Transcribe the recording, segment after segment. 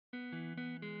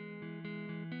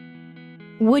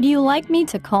Would you like me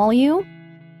to call you?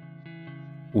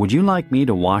 Would you like me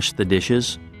to wash the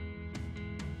dishes?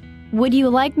 Would you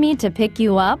like me to pick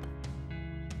you up?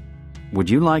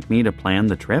 Would you like me to plan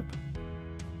the trip?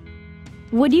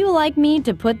 Would you like me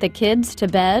to put the kids to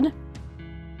bed?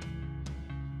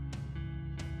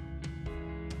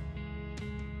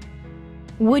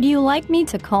 Would you like me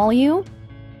to call you?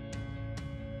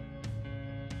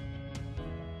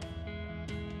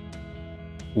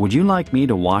 Would you like me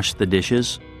to wash the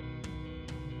dishes?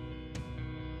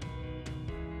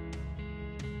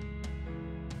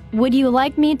 Would you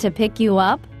like me to pick you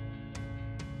up?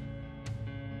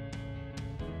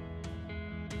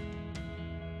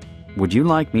 Would you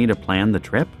like me to plan the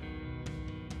trip?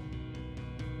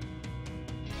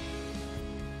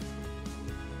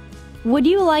 Would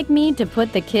you like me to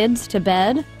put the kids to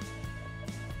bed?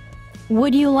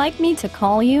 Would you like me to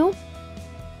call you?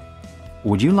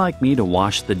 Would you like me to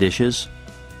wash the dishes?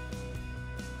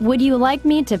 Would you like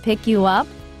me to pick you up?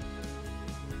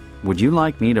 Would you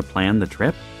like me to plan the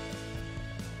trip?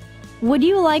 Would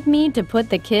you like me to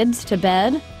put the kids to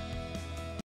bed?